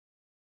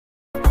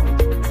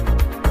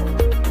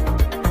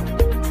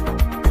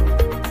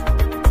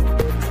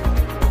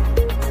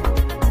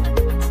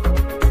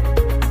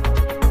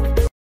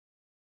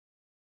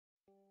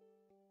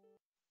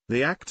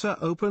The actor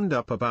opened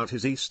up about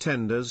his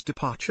EastEnders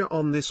departure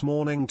on This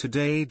Morning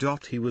Today.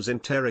 He was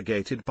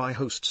interrogated by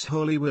hosts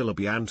Holly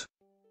Willoughby and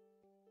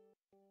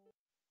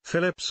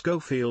Phillip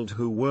Schofield,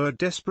 who were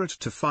desperate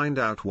to find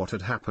out what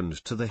had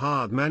happened to the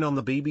hard man on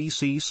the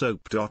BBC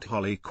soap.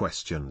 Holly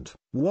questioned,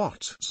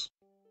 "What's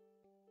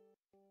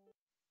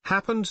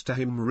happened to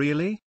him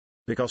really?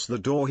 Because the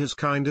door has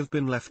kind of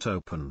been left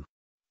open."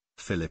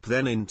 Phillip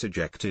then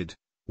interjected,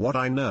 "What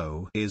I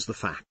know is the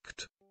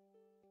fact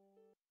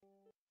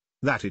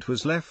that it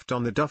was left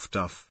on the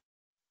duff.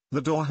 The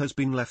door has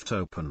been left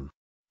open."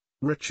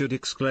 Richard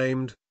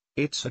exclaimed,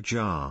 "It's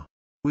ajar.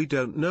 We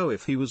don't know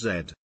if he was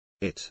dead."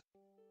 It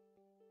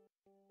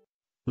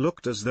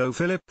looked as though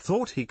Phillip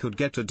thought he could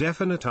get a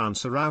definite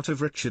answer out of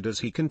Richard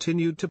as he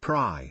continued to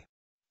pry.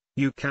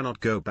 "You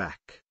cannot go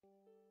back.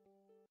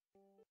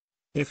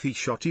 If he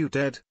shot you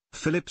dead,"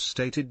 Phillip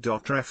stated.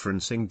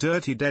 Referencing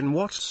Dirty Den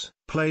Watts,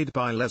 played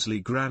by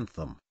Leslie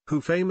Grantham, who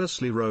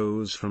famously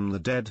rose from the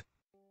dead.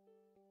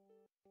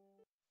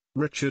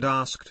 Richard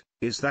asked,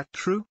 "Is that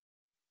true?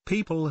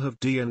 People have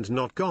died and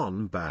not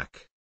gone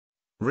back."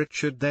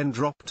 Richard then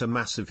dropped a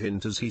massive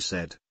hint as he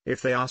said,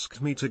 "If they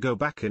asked me to go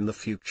back in the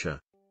future,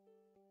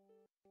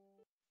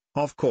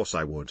 of course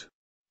I would."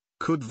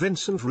 Could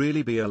Vincent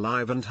really be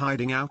alive and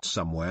hiding out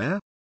somewhere?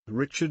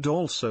 Richard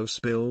also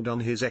spilled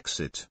on his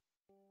exit,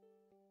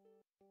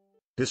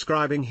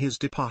 describing his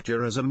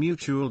departure as a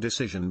mutual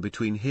decision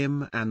between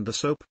him and the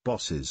soap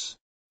bosses.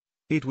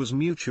 "It was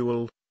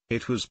mutual,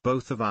 it was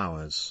both of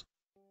ours.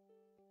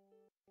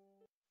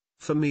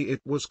 For me it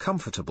was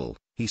comfortable,"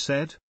 he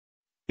said.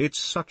 "It's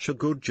such a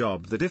good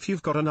job that if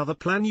you've got another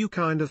plan you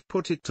kind of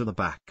put it to the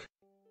back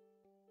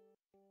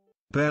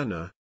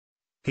burner."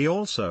 He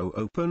also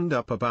opened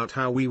up about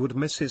how we would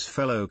miss his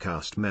fellow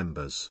cast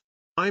members.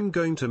 "I'm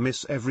going to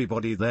miss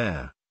everybody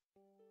there.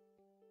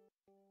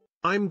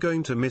 I'm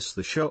going to miss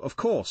the show, of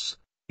course.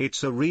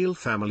 It's a real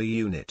family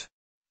unit.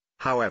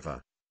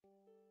 However,"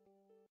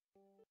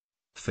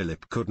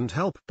 Phillip couldn't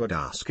help but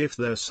ask if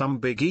there's some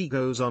big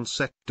egos on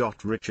set.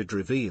 Richard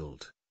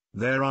revealed,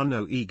 "There are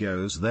no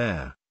egos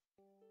there.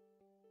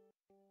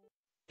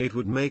 It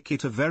would make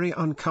it a very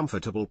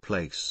uncomfortable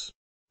place.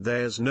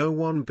 There's no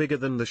one bigger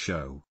than the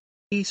show."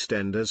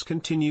 EastEnders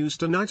continues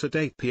tonight at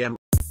 8 p.m.